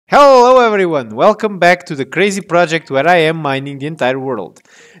everyone, welcome back to the crazy project where I am mining the entire world.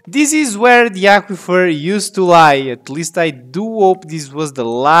 This is where the aquifer used to lie, at least I do hope this was the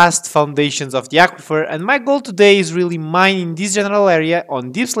last foundations of the aquifer, and my goal today is really mining this general area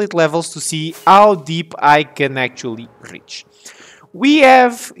on deep slate levels to see how deep I can actually reach. We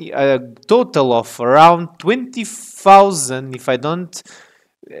have a total of around 20,000, if I don't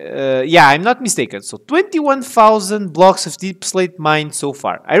yeah, I'm not mistaken. So 21,000 blocks of deep slate mined so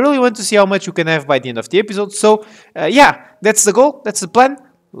far. I really want to see how much you can have by the end of the episode. So yeah, that's the goal. That's the plan.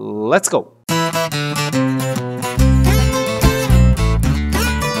 Let's go.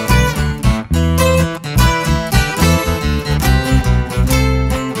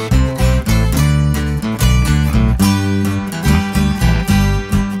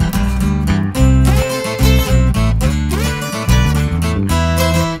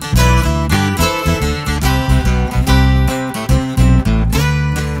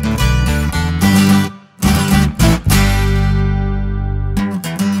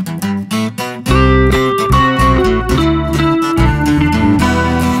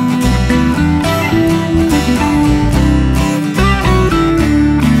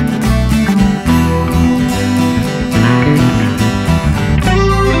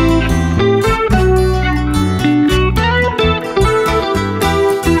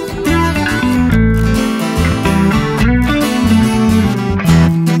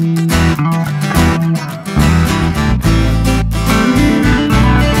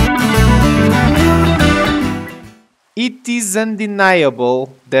 It is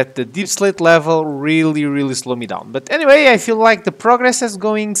undeniable that the deep slate level really slowed me down. But anyway, I feel like the progress is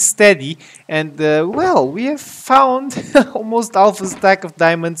going steady and well, we have found almost half a stack of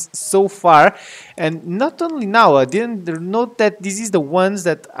diamonds so far. And not only now, I didn't note that this is the ones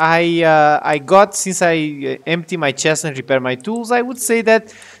that I got since I empty my chest and repair my tools. I would say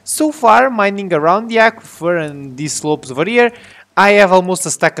that so far, mining around the aquifer and these slopes over here, I have almost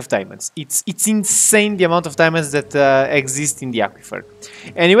a stack of diamonds. It's insane the amount of diamonds that exist in the aquifer.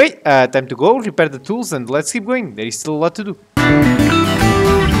 Anyway, time to go, repair the tools, and let's keep going. There is still a lot to do.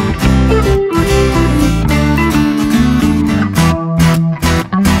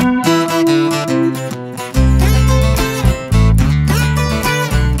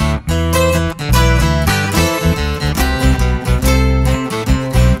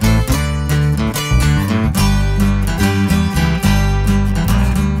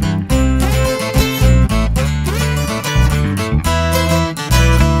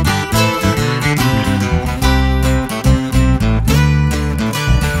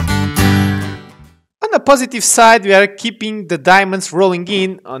 On the positive side, we are keeping the diamonds rolling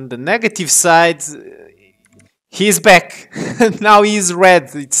in. On the negative side, he's back. Now he's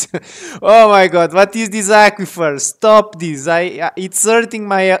red. It's oh my god, what is this aquifer? Stop this. It's hurting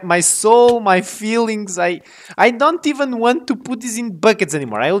my soul, my feelings. I don't even want to put this in buckets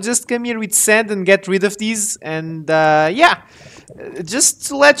anymore. I'll just come here with sand and get rid of these. And yeah, just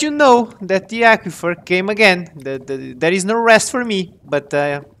to let you know that the aquifer came again. There is no rest for me. But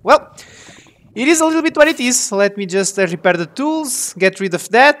well, it is a little bit what it is. Let me just repair the tools, get rid of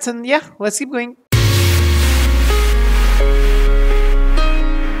that, and yeah, let's keep going.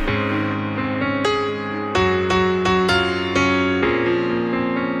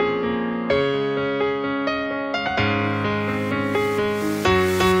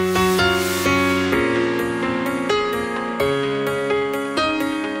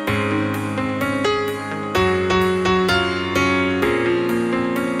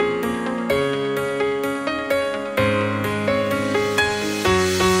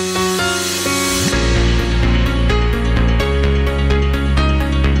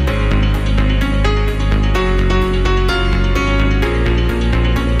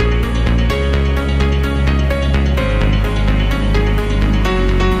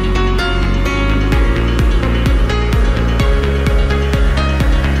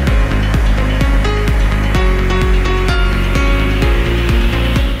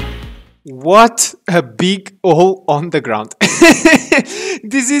 What a big hole on the ground.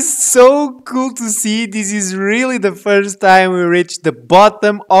 This is so cool to see. This is really the first time we reached the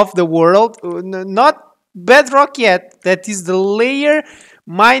bottom of the world. Not bedrock yet. That is the layer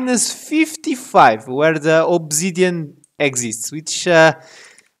minus 55 where the obsidian exists, which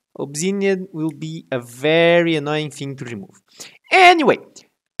obsidian will be a very annoying thing to remove. Anyway,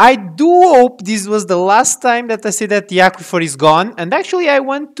 I do hope this was the last time that I say that the aquifer is gone. And actually, I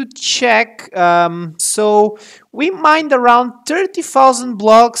want to check. So we mined around 30,000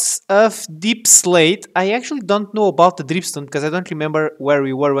 blocks of deep slate. I actually don't know about the dripstone because I don't remember where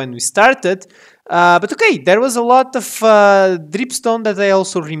we were when we started. But okay, there was a lot of dripstone that I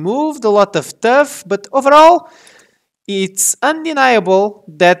also removed, a lot of tuff, but overall, it's undeniable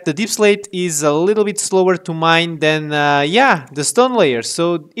that the deep slate is a little bit slower to mine than, yeah, the stone layer.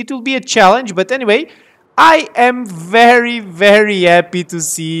 So it will be a challenge, but anyway, I am very, very happy to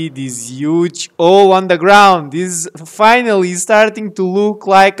see this huge hole on the ground. This is finally starting to look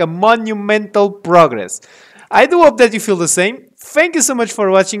like a monumental progress. I do hope that you feel the same. Thank you so much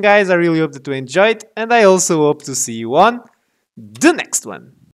for watching, guys. I really hope that you enjoyed, and I also hope to see you on the next one.